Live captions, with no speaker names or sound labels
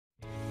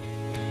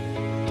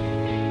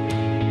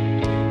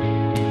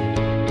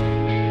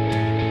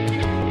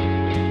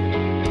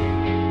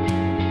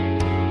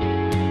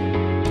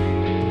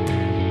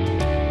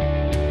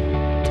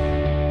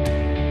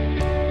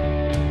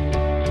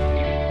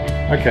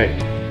Okay,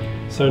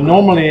 so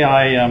normally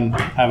I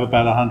have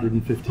about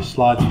 150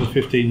 slides for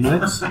 15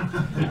 minutes,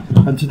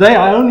 and today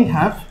I only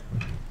have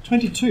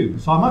 22,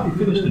 so I might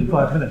be finished in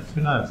 5 minutes,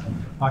 who knows?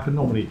 I can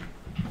normally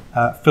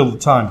fill the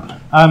time.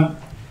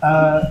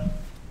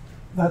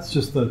 That's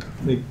just the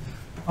thing.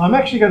 I'm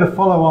actually going to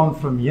follow on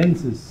from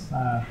Jens's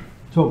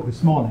talk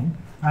this morning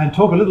and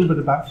talk a little bit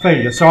about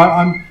failure. So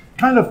I'm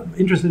kind of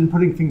interested in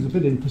putting things a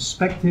bit in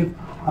perspective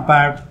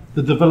about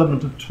the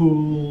development of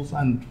tools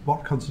and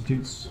what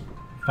constitutes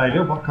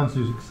failure, what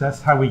constitutes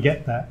success, how we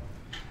get there,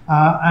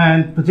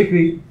 and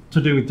particularly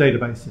to do with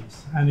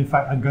databases. And in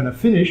fact, I'm going to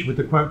finish with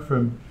a quote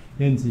from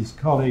Jens's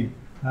colleague,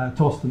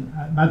 Torsten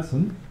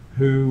Madsen,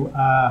 who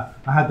I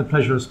had the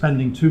pleasure of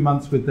spending 2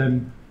 months with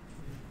them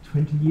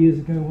 20 years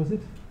ago, was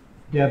it?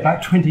 Yeah,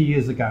 about 20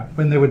 years ago,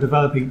 when they were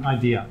developing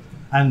IDEA.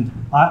 And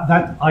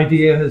that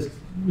idea has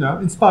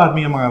inspired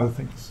me, among other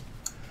things.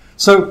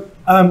 So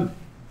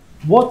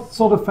what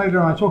sort of failure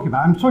am I talking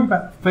about? I'm talking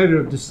about failure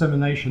of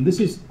dissemination.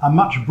 This is a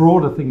much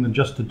broader thing than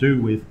just to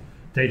do with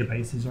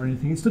databases or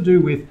anything. It's to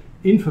do with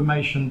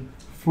information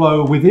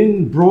flow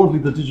within broadly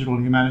the digital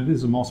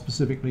humanities, and more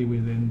specifically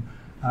within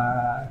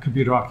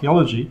computer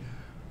archaeology.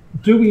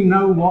 Do we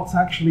know what's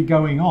actually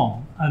going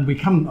on? And we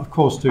come, of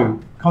course, to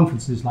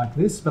conferences like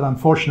this, but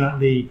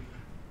unfortunately,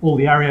 all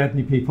the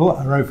Ariadne people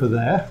are over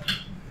there,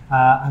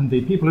 and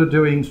the people who are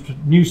doing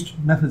new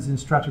methods in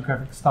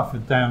stratigraphic stuff are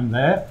down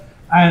there,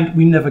 and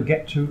we never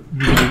get to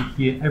really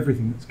hear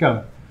everything that's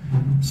going.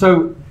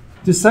 So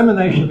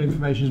dissemination of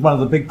information is one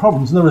of the big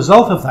problems, and the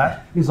result of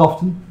that is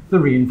often the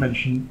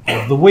reinvention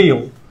of the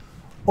wheel,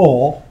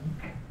 or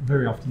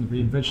very often the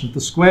reinvention of the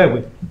square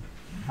wheel.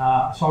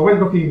 So I went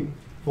looking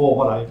for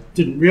what I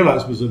didn't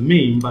realize was a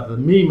meme, but a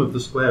meme of the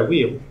square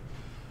wheel.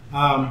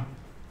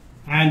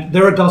 And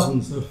there are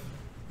dozens of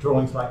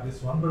drawings like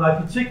this one, but I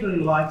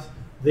particularly liked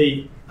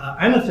the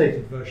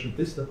annotated version of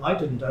this that I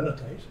didn't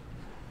annotate,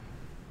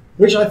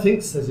 which I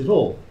think says it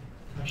all.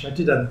 Actually, I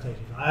did annotate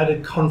it. I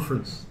added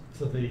conference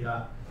to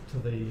the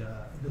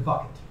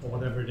bucket, or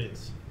whatever it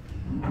is,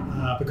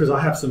 because I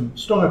have some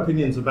strong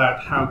opinions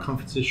about how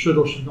conferences should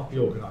or should not be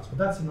organized, but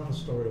that's another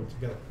story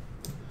altogether.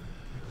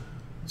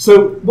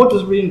 So what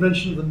does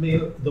reinvention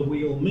of the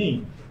wheel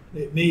mean?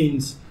 It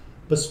means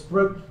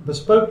bespoke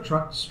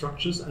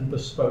structures and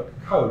bespoke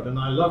code. And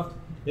I loved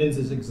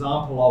Jens's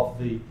example of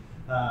the,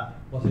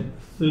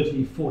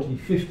 30, 40,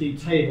 50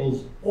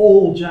 tables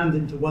all jammed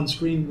into one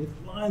screen with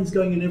lines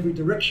going in every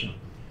direction,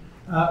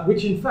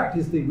 which in fact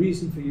is the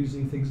reason for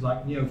using things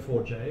like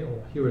Neo4j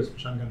or Heroes,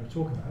 which I'm going to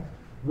talk about,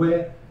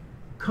 where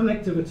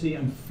connectivity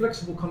and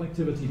flexible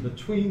connectivity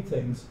between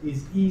things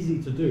is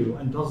easy to do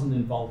and doesn't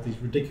involve these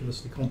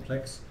ridiculously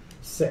complex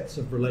sets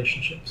of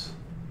relationships.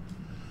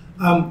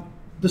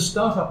 The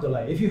startup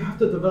delay. If you have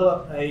to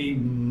develop a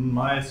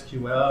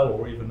MySQL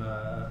or even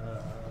an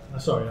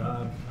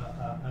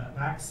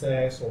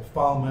Access or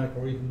FileMac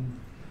or even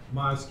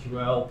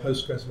MySQL,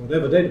 Postgres,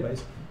 whatever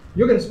database,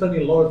 you're going to spend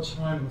a lot of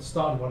time at the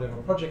start of whatever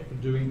project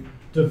you're doing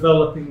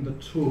developing the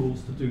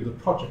tools to do the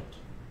project.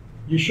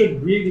 You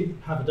should really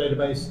have a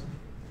database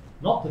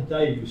not the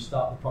day you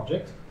start the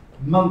project,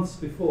 months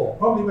before.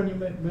 Probably when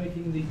you're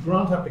making the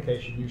grant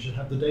application, you should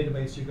have the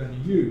database you're going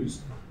to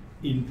use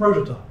in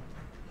prototype.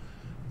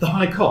 The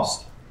high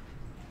cost.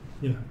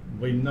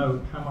 We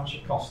know how much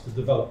it costs to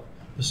develop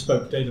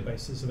bespoke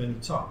databases of any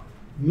type.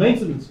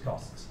 Maintenance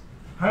costs.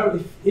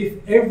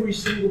 If every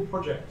single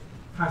project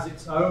has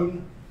its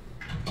own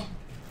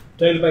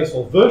database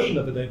or version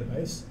of a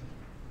database,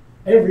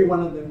 every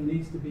one of them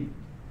needs to be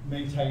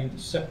maintained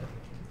separately.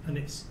 And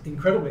it's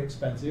incredibly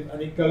expensive,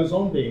 and it goes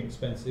on being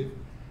expensive,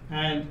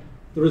 and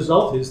the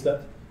result is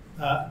that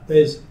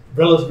there's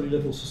relatively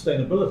little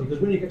sustainability, because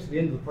when you get to the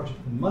end of the project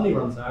and the money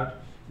runs out,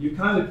 you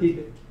kind of keep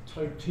it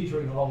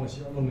teetering along as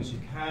long as you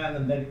can,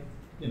 and then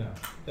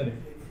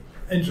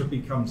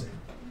entropy comes in.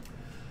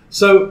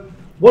 So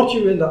what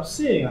you end up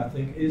seeing, I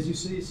think, is you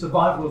see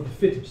survival of the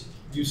fittest.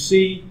 You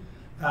see,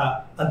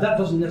 and that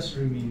doesn't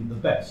necessarily mean the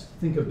best.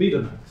 Think of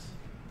Betamax.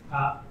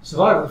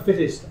 Survival of the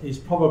fittest is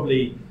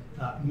probably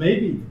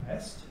maybe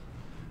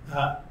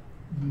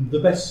the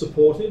best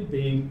supported,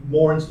 being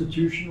more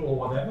institutional or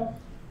whatever,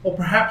 or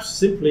perhaps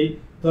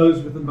simply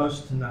those with the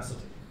most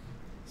tenacity.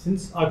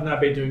 Since I've now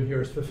been doing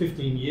Heroes for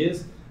 15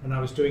 years, and I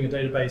was doing a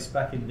database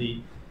back in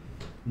the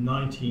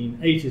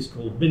 1980s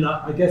called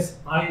Minna, I guess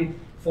I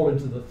fall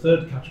into the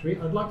third category.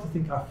 I'd like to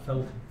think I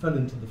fell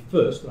into the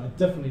first, but I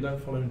definitely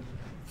don't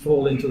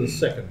fall into the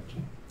second.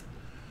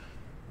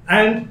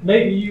 And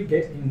maybe you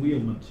get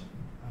enwheelment,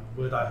 a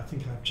word I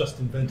think I've just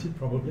invented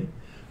probably,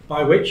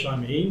 by which I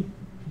mean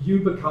you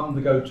become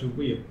the go-to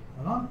wheel.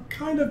 And I'm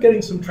kind of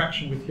getting some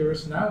traction with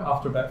Heroes now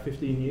after about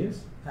 15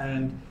 years,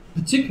 and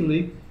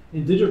particularly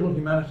in digital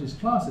humanities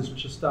classes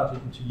which are starting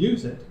to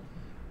use it,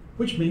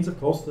 which means, of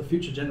course, the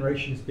future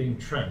generation is being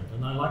trained,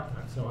 and I like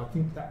that. So I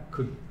think that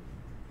could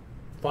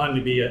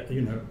finally be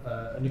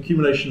an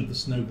accumulation of the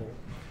snowball.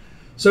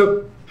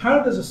 So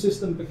how does a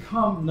system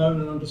become known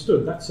and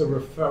understood? That's a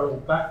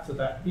referral back to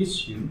that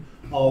issue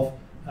of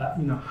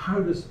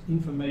how does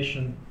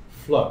information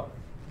flow?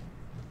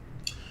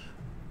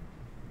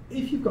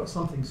 if you've got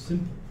something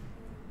simple,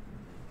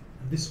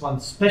 and this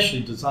one's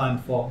specially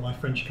designed for my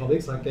French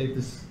colleagues. I gave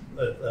this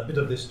a bit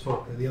of this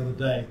talk the other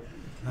day,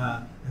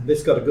 and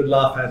this got a good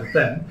laugh out of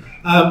them.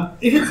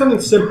 If it's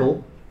something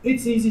simple,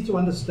 it's easy to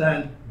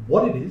understand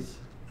what it is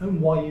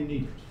and why you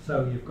need it.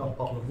 So you've got a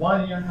bottle of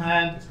wine in your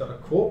hand, it's got a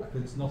cork,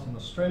 but it's not an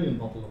Australian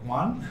bottle of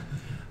wine,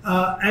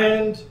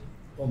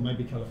 or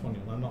maybe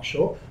Californian, I'm not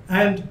sure.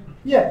 And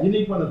yeah, you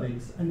need one of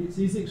these, and it's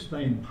easy to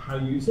explain how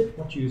you use it,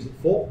 what you use it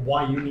for,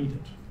 why you need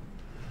it.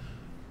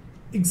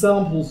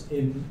 Examples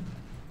in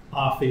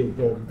our field,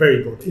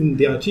 very broad, in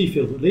the IT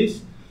field at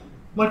least.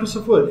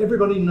 Microsoft Word,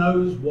 everybody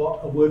knows what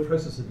a word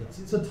processor does.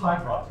 It's a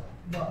typewriter,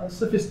 a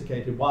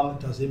sophisticated one that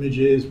does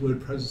images,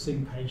 word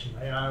processing, page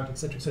layout,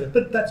 etc.,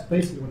 but that's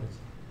basically what it is.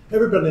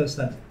 Everybody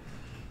understands it.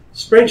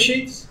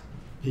 Spreadsheets,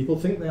 people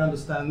think they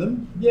understand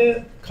them.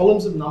 Yeah,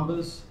 columns of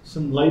numbers,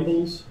 some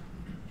labels,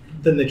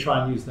 then they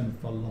try and use them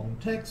for long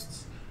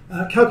texts.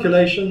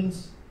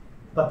 Calculations,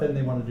 but then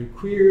they want to do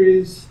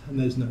queries, and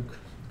there's no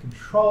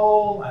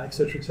control,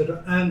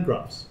 etc., and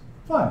graphs.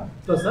 Fine,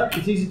 does that.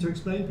 It's easy to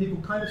explain.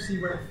 People kind of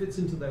see where it fits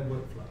into their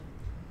workflow.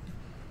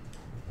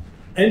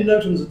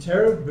 EndNote and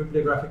Zotero,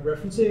 bibliographic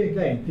referencing.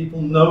 Again,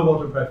 people know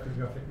what a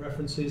bibliographic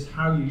reference is,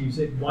 how you use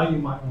it, why you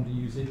might want to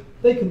use it.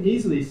 They can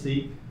easily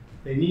see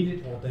they need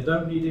it, or they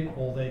don't need it,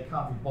 or they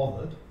can't be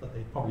bothered, but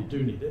they probably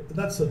do need it. But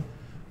that's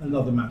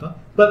another matter.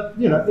 But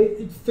you know,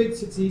 it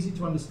fits. It's easy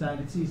to understand.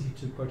 It's easy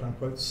to quote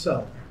unquote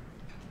sell.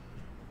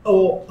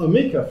 Or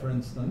Omeka, for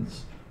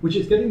instance, which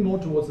is getting more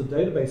towards the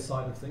database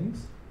side of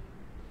things.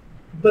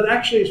 But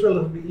actually, it's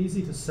relatively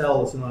easy to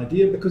sell as an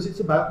idea because it's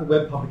about the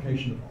web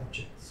publication of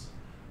objects,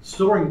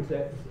 storing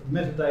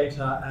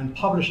metadata and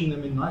publishing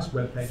them in nice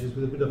web pages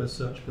with a bit of a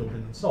search built in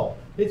and so on.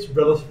 It's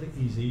relatively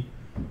easy.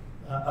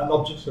 And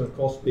objects can, of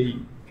course,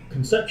 be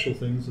conceptual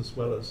things as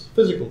well as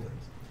physical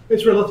things.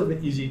 It's relatively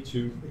easy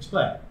to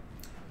explain.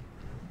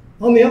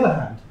 On the other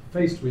hand,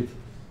 faced with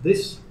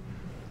this,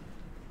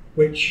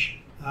 which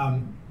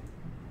I'm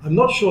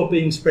not sure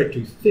being spread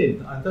too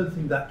thin, I don't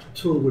think that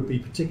tool would be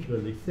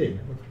particularly thin.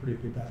 It would probably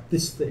be about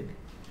this thick.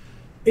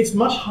 It's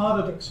much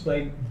harder to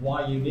explain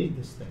why you need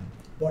this thing,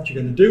 what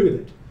you're going to do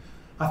with it.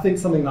 I think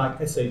something like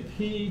SAP,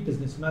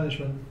 business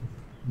management,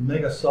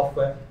 mega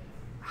software,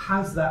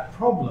 has that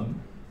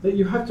problem that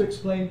you have to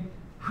explain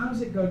how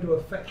is it going to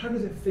affect, how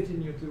does it fit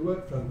in your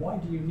workflow, why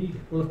do you need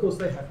it? Well, of course,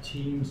 they have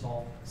teams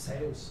of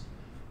sales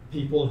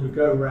people who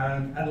go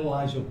around,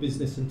 analyze your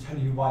business and tell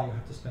you why you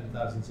have to spend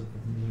thousands of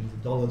millions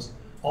of dollars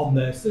on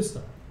their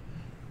system.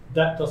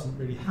 That doesn't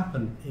really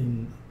happen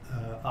in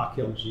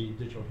archaeology,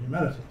 digital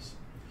humanities.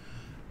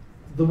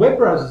 The web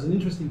browser is an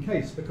interesting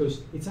case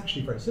because it's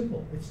actually very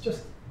simple. It's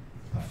just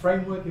a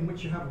framework in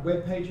which you have a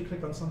web page, you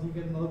click on something, you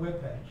get another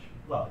web page.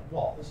 Well, it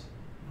was.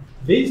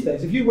 These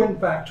days, if you went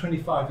back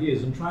 25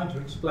 years and trying to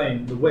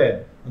explain the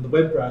web and the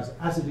web browser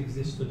as it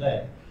exists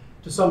today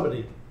to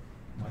somebody,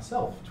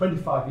 myself,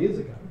 25 years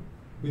ago,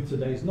 with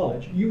today's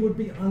knowledge, you would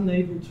be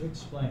unable to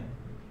explain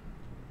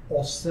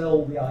or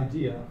sell the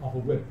idea of a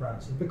web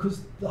browser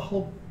because the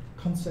whole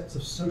concepts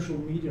of social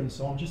media and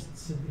so on just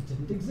simply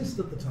didn't exist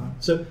at the time.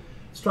 So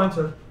it's trying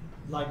to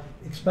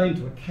explain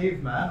to a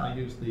caveman, I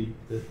use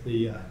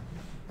the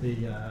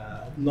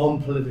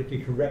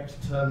non-politically correct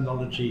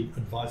terminology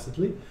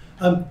advisedly,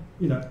 how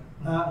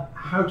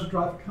to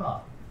drive a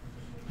car.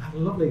 I have a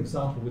lovely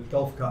example with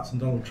golf carts and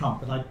Donald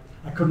Trump, but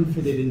I couldn't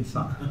fit it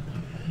inside.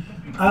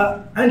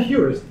 And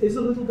Heuris is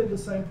a little bit the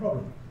same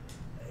problem.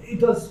 It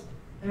does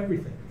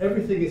everything.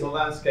 Everything is a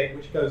landscape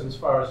which goes as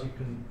far as you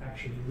can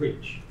actually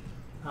reach.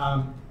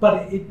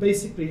 But it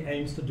basically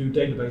aims to do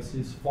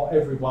databases for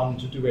everyone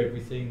to do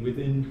everything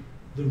within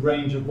the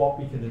range of what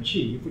we can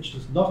achieve, which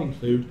does not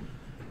include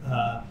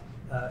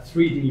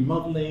 3D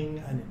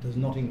modeling, and it does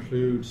not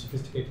include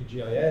sophisticated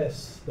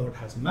GIS, though it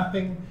has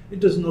mapping. It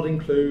does not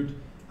include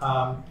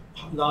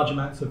large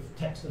amounts of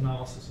text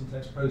analysis and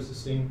text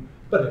processing,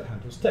 but it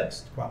handles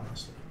text quite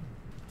nicely.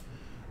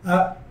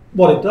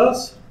 What it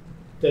does,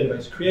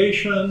 database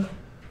creation,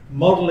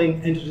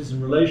 modeling entities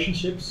and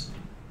relationships,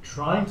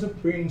 trying to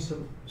bring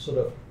some sort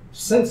of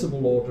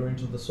sensible order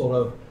into the sort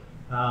of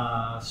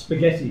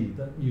spaghetti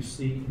that you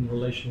see in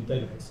relational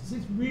databases.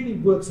 It really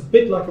works a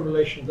bit like a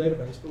relational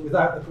database, but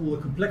without all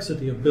the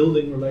complexity of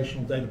building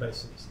relational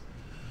databases.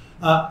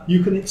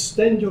 You can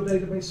extend your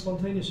database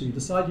spontaneously. You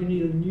decide you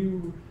need a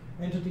new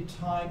entity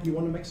type, you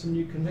want to make some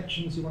new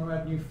connections, you want to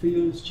add new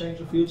fields, change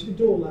the fields. You can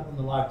do all that on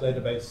the live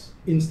database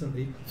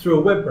instantly through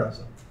a web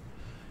browser.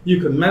 You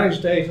can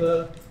manage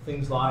data,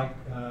 things like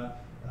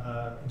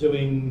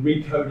doing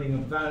recoding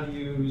of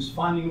values,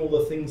 finding all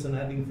the things and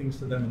adding things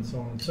to them and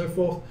so on and so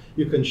forth.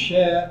 You can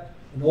share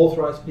and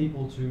authorize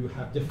people to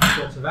have different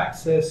sorts of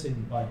access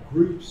by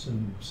groups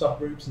and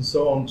subgroups and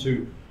so on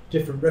to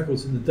different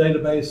records in the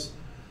database.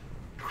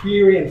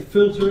 Query and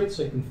filter it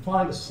so you can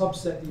find a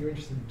subset that you're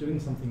interested in doing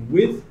something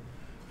with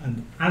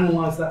and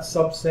analyze that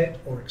subset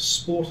or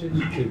export it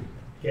to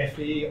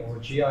Gephi or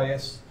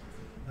GIS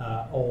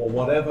or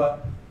whatever.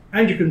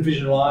 And you can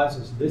visualize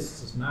as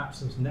lists, as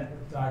maps, as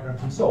network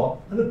diagrams, and so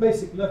on, at a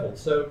basic level.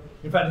 So,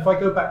 in fact, if I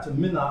go back to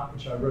Minark,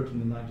 which I wrote in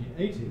the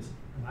 1980s,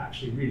 and I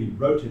actually really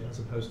wrote it as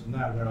opposed to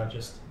now where I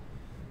just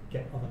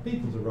get other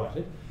people to write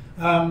it,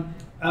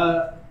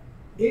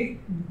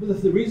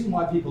 the reason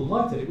why people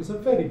liked it, it was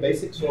a fairly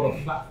basic sort of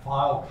flat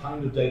file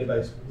kind of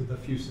database with a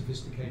few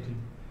sophisticated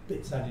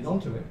bits added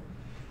onto it,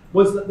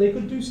 was that they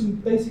could do some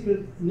basic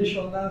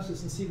initial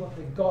analysis and see what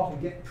they got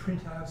and get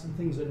printouts and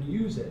things and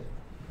use it.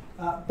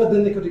 But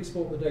then they could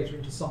export the data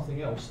into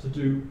something else to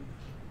do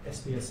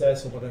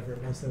SPSS or whatever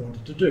it was they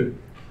wanted to do.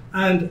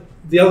 And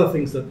the other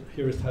things that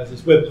Hurist has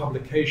is web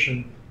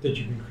publication, that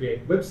you can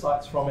create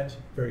websites from it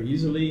very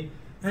easily,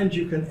 and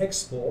you can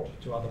export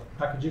to other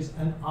packages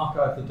and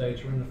archive the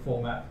data in a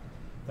format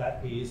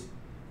that is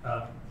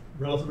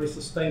relatively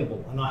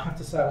sustainable. And I have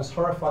to say, I was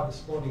horrified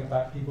this morning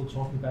about people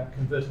talking about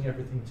converting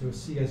everything to a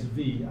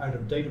CSV out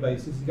of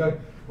databases and going,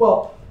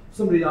 well,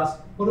 somebody asked,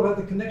 what about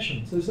the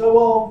connections? So they say,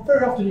 well,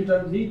 very often you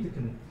don't need the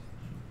connections.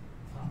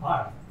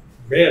 I've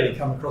rarely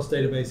come across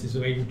databases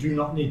where you do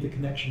not need the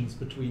connections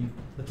between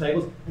the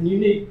tables, and you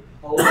need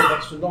a lot of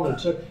extra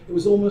knowledge. So it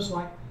was almost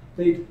like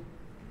they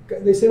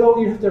said, oh,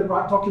 you have to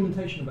write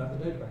documentation about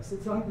the database.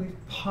 It's like they've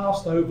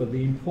passed over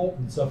the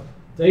importance of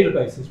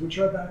databases, which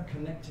are about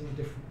connecting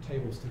different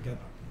tables together.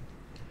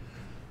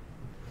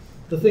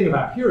 The thing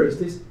about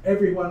Hurist is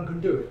everyone can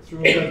do it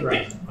through a web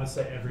browser. I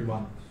say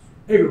everyone.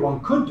 Everyone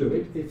could do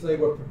it if they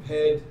were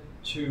prepared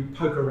to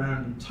poke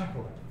around and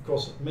tackle it. Of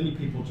course, many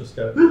people just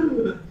go,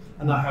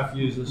 and I have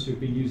users who've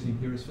been using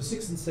Hurist for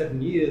 6 and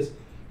 7 years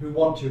who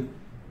want to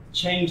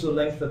change the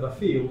length of a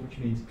field, which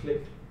means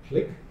click,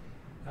 click,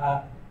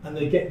 and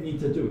they get me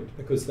to do it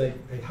because they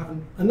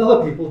haven't, and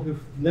other people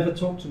who've never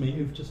talked to me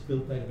who've just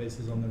built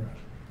databases on their own.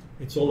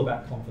 It's all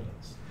about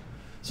confidence.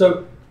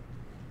 So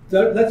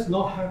let's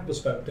not have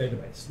bespoke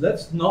database.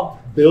 Let's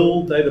not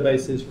build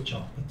databases which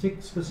are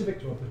specific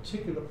to a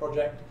particular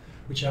project,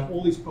 which have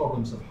all these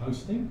problems of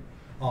hosting,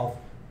 of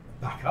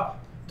backup,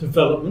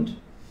 development,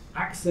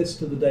 access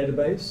to the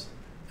database,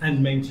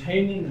 and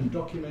maintaining and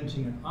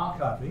documenting and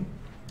archiving.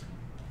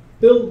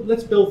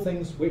 Let's build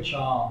things which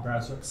are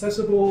browser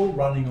accessible,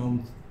 running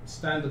on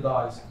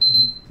standardized,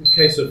 in the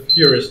case of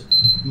Hurist,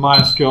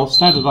 MySQL,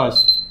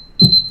 standardized.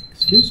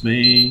 Excuse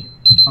me,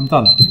 I'm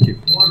done, thank you.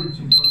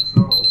 Quality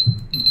control.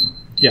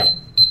 Yeah,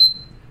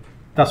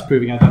 that's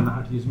proving I don't know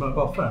how to use a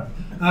mobile phone.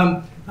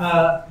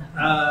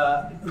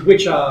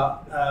 Which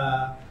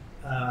are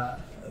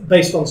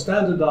based on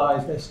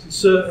standardized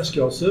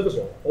SQL servers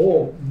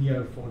or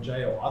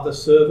Neo4j or other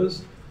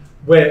servers,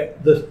 where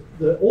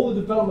all the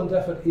development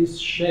effort is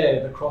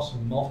shared across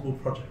multiple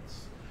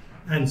projects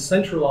and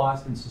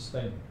centralized and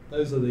sustainable.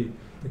 Those are the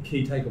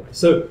key takeaways.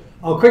 So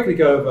I'll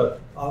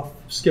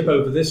skip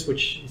over this,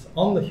 which is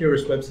on the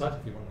Hurist website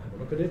if you want to have a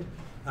look at it.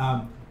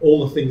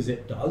 All the things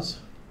it does.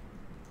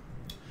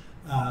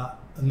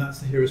 And that's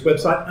the Hurist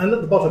website. And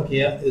at the bottom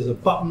here is a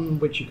button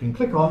which you can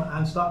click on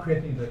and start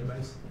creating a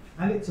database.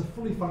 And it's a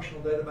fully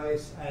functional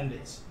database, and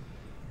it's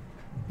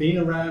been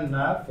around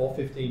now for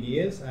 15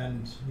 years,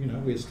 and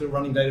we're still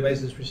running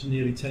databases which are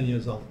nearly 10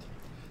 years old.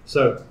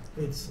 So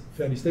it's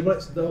fairly stable.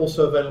 It's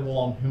also available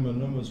on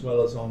Humanum as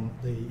well as on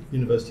the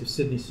University of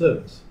Sydney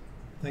servers.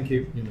 Thank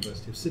you,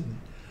 University of Sydney.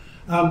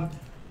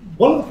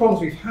 One of the problems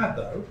we've had,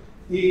 though,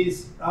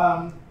 is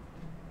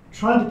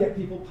trying to get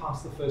people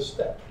past the first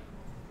step.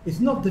 It's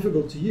not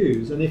difficult to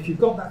use, and if you've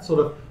got that sort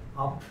of,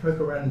 I'll poke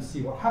around and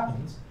see what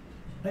happens,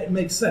 it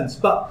makes sense.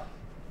 But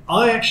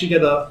I actually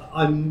get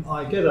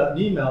I get an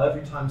email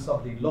every time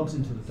somebody logs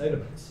into the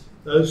database.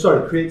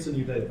 Creates a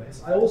new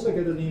database. I also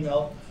get an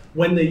email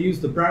when they use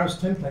the browse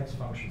templates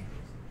function,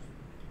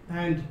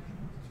 and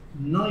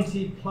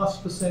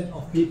 90+%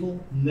 of people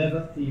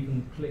never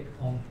even click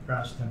on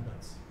browse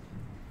templates.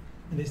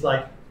 And it's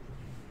like,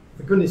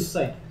 for goodness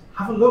sake,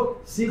 have a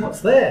look, see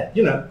what's there.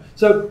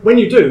 So when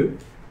you do,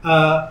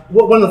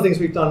 one of the things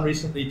we've done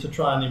recently to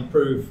try and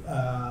improve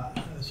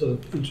sort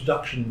of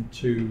introduction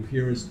to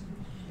Hurist,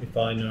 if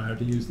I know how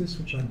to use this,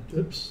 which I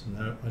don't,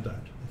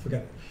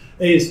 forget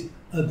it, is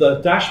the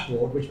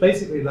dashboard, which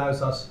basically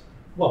allows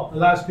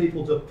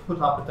people to put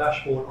up a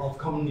dashboard of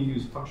commonly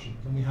used functions,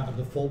 and we have a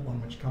default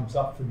one which comes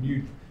up for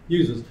new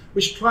users,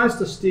 which tries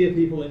to steer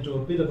people into a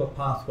bit of a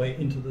pathway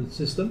into the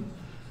system.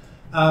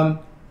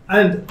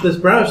 And this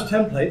browse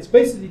templates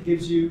basically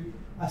gives you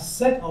a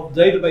set of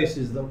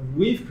databases that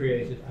we've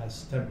created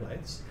as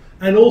templates,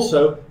 and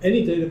also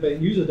any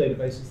user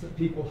databases that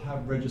people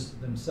have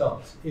registered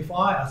themselves. If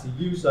I, as a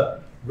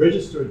user,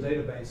 register a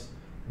database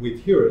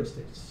with Hurist,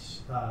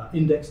 it's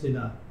indexed in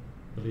a,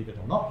 believe it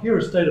or not,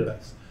 Hurist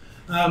database,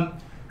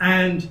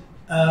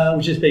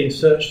 which is being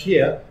searched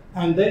here,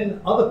 and then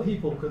other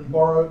people can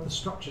borrow the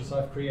structures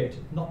I've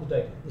created, not the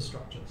data, the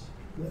structures.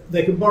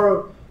 They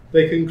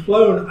can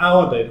clone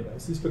our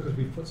databases because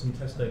we've put some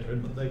test data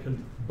in, but they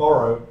can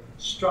borrow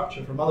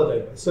structure from other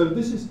databases. So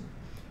this is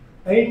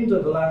aimed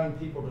at allowing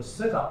people to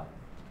set up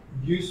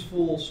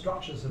useful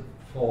structures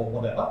for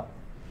whatever,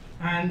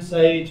 and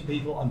say to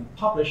people, and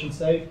publish and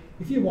say,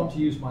 if you want to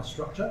use my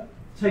structure,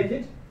 take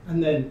it,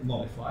 and then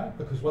modify it,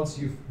 because once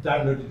you've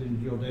downloaded it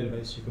into your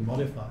database, you can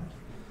modify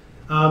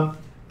it,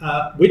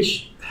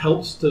 which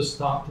helps to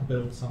start to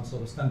build some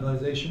sort of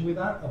standardization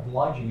without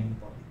obliging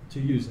anybody to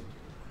use it.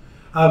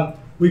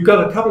 We've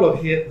got a couple of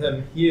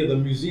them here, the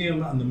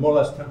museum and the more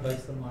or less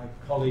templates that my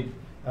colleague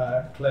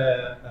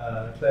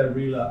Claire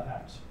Reeler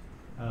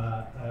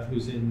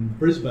who's in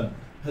Brisbane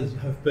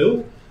have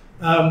built,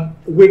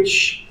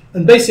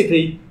 and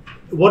basically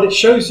what it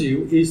shows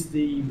you is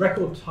the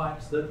record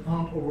types that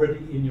aren't already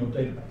in your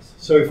database.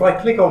 So if I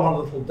click on one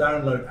of the little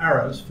download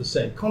arrows for,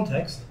 say,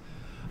 context,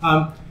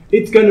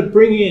 it's going to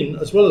bring in,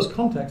 as well as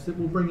context, it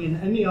will bring in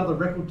any other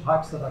record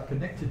types that are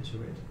connected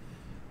to it,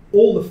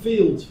 all the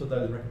fields for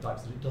those record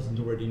types that it doesn't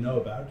already know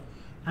about,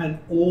 and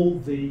all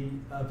the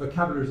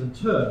vocabularies and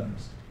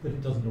terms that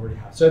it doesn't already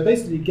have. So it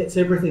basically gets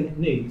everything it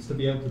needs to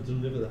be able to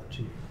deliver that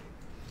to you.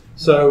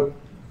 So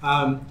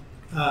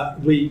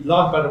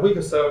about a week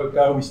or so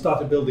ago, we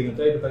started building a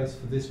database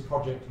for this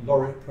project,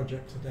 Laureate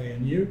project today,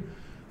 ANU.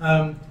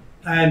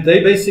 And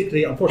they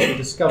basically, unfortunately,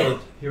 discovered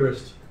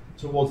Hurist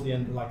towards the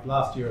end, like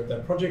last year of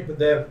their project, but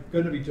they're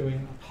going to be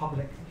doing a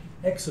public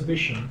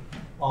exhibition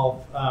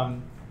of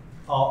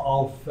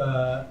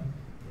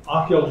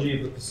Archaeology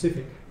of the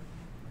Pacific.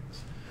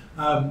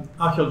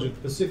 Archaeology of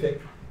the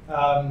Pacific,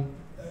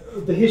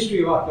 the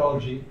history of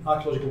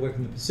archaeological work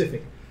in the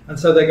Pacific. And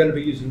so they're going to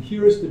be using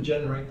Hurist to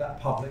generate that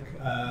public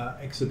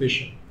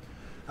exhibition.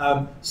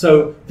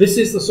 So this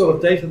is the sort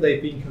of data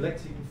they've been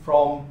collecting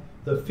from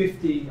the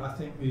 50, I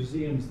think,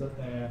 museums that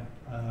they're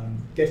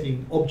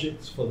getting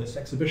objects for this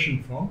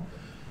exhibition from.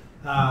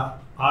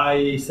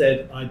 I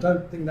said, I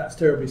don't think that's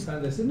terribly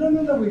standard. They said,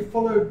 no, we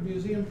followed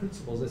museum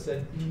principles. I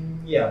said,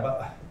 yeah,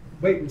 but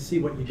wait and see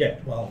what you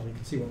get. Well, we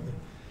can see what they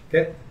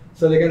get.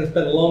 So they're going to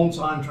spend a long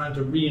time trying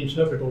to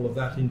reinterpret all of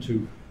that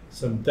into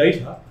some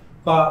data.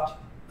 But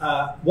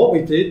what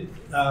we did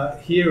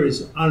here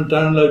is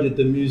downloaded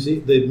the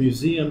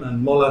museum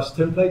and MOLAS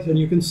template, and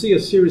you can see a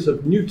series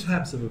of new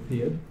tabs have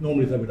appeared.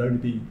 Normally there would only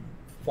be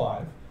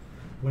 5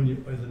 when you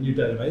with a new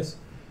database,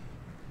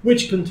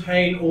 which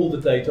contain all the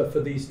data for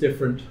these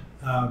different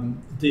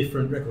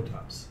record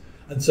types.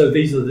 And so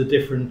these are the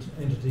different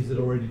entities that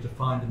are already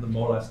defined in the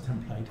MOLAS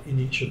template in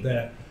each of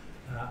their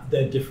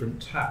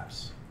different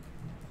tabs.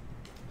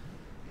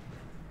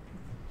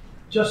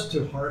 Just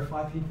to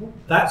horrify people,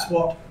 that's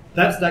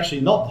actually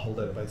not the whole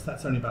database.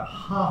 That's only about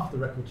half the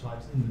record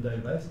types in the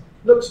database.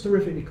 Looks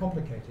terrifically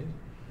complicated.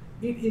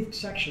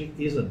 It actually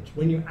isn't.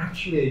 When you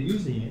actually are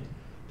using it,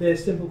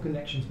 there's simple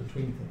connections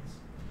between things.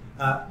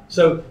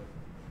 So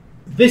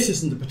this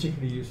isn't a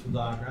particularly useful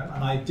diagram,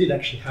 and I did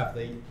actually have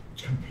the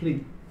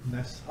complete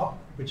mess up,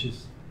 which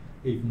is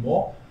even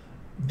more.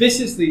 This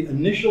is the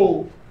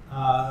initial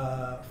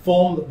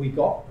form that we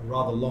got, a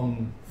rather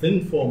long,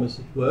 thin form, as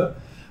it were,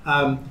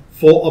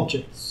 for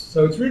objects.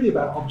 So it's really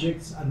about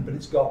objects, but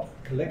it's got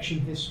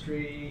collection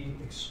history,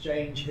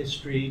 exchange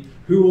history,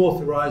 who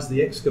authorized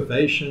the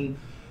excavation,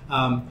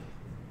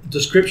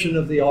 description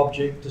of the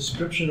object,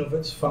 description of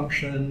its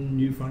function,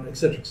 new function,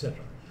 etc., etc.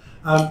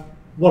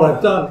 What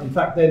I've done, in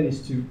fact, then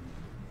is to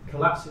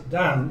collapse it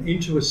down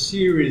into a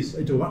series,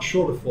 into a much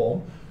shorter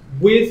form,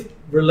 with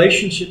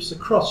relationships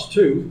across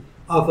to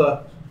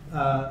other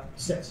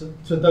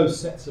those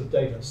sets of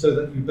data, so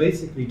that you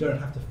basically don't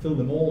have to fill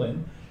them all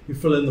in. You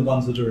fill in the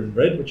ones that are in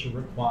red, which are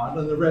required,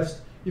 and the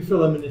rest you fill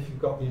them in if you've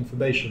got the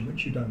information,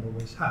 which you don't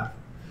always have.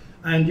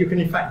 And you can,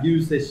 in fact,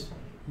 use this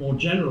more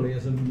generally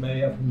as a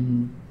way of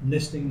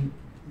nesting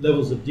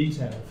levels of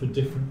detail for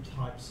different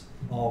types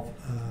of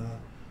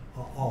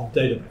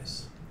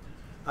database.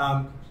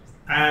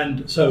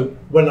 And so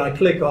when I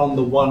click on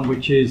the one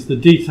which is the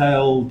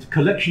detailed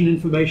collection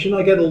information,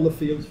 I get all the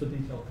fields for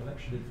detailed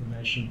collection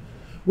information,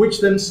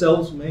 which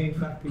themselves may in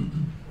fact be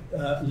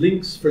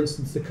links. For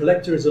instance, the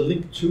collector is a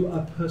link to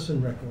a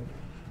person record.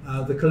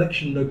 The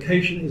collection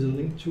location is a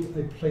link to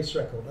a place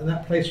record, and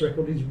that place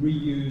record is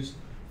reused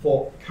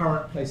for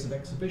current place of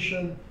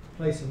exhibition,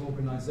 place of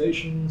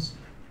organizations,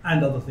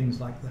 and other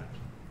things like that.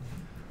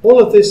 All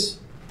of this,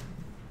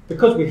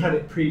 because we had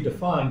it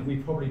predefined, we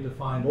probably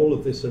defined all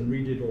of this and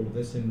redid all of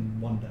this in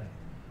one day.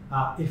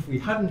 If we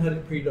hadn't had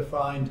it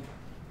predefined,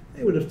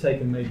 it would have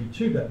taken maybe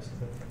 2 days to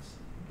build this.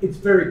 It's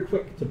very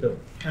quick to build,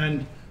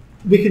 and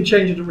we can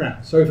change it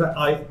around. So in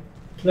fact,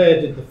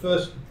 Claire did the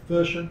first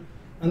version,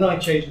 and I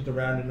changed it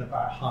around in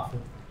about half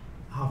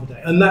a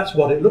day. And that's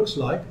what it looks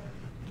like.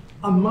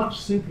 A much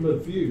simpler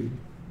view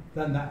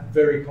than that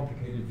very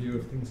complicated view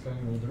of things going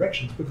in all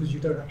directions, because you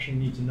don't actually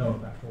need to know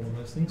about all of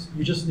those things.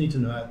 You just need to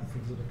know about the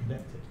things that are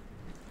connected.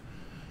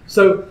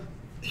 So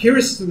here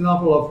is an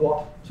example of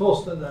what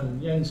Torsten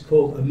and Jens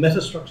called a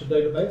metastructure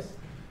database.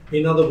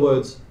 In other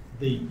words,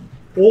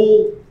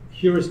 all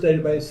Hurist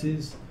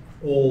databases,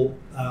 all,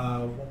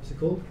 what's it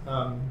called?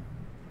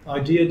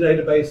 IDEA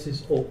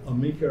databases, all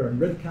Amica and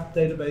REDCap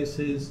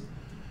databases,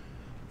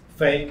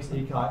 FAMES,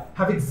 ECI,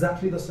 have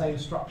exactly the same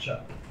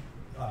structure.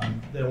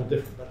 They're all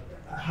different, but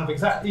have all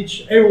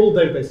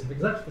databases have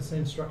exactly the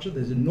same structure.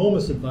 There's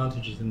enormous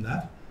advantages in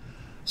that.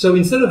 So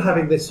instead of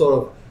having this sort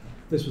of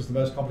This was the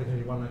most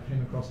complicated one I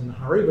came across in a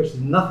hurry, which is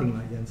nothing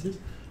like Jens's.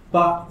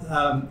 But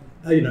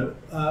you know,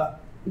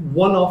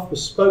 one-off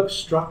bespoke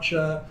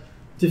structure,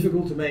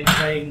 difficult to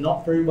maintain,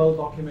 not very well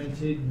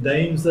documented,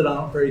 names that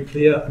aren't very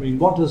clear. I mean,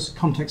 what does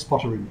context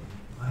pottery mean?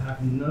 I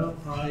have no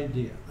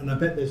idea, and I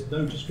bet there's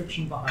no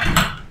description behind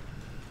it.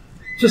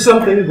 Just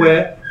something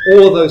where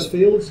all of those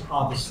fields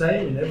are the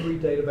same in every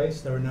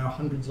database. There are now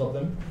hundreds of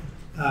them.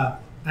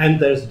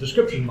 And there's a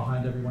description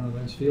behind every one of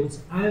those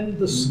fields. And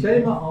the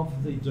schema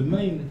of the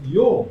domain that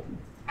you're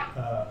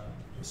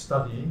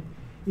studying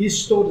is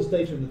stored as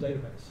data in the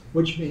database,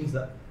 which means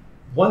that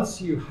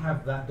once you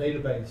have that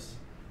database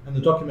and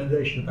the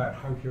documentation about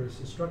how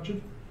Curious is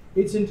structured,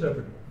 it's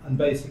interpretable. And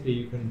basically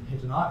you can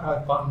hit an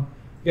archive button,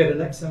 get an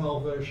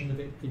XML version of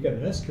it, you get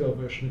an SQL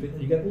version of it,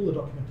 and you get all the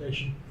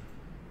documentation.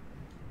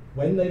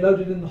 When they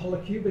load it in the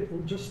holocube, it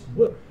will just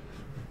work,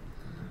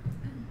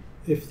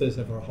 if there's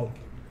ever a holocube.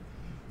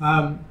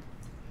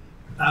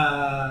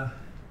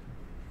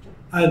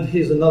 And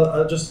here's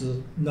another, just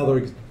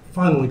another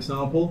final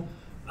example.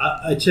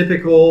 A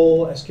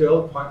typical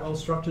SQL, quite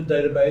well-structured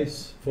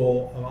database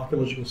for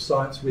archaeological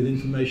sites with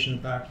information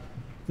about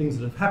things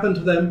that have happened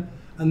to them.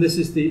 And this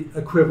is the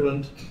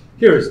equivalent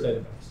Curious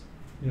database.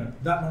 You know,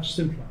 that much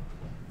simpler.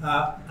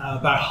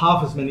 About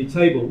half as many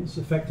tables,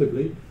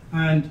 effectively.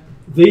 And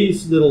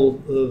these little,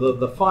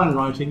 the fine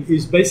writing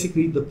is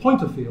basically the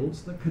pointer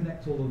fields that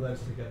connect all of those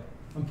together.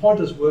 And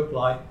pointers work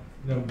like,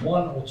 you know,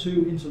 one or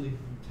two interleaved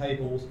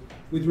tables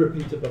with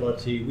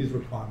repeatability, with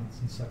requirements,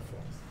 and so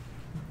forth.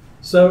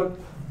 So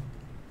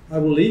I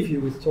will leave you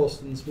with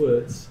Torsten's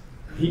words.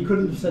 He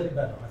couldn't have said it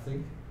better, I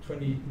think,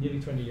 nearly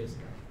 20 years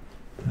ago,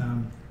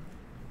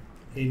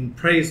 in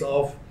praise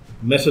of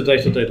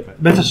metastructured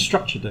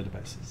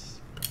databases.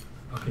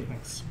 Okay,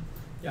 thanks.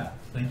 Yeah,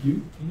 thank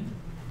you.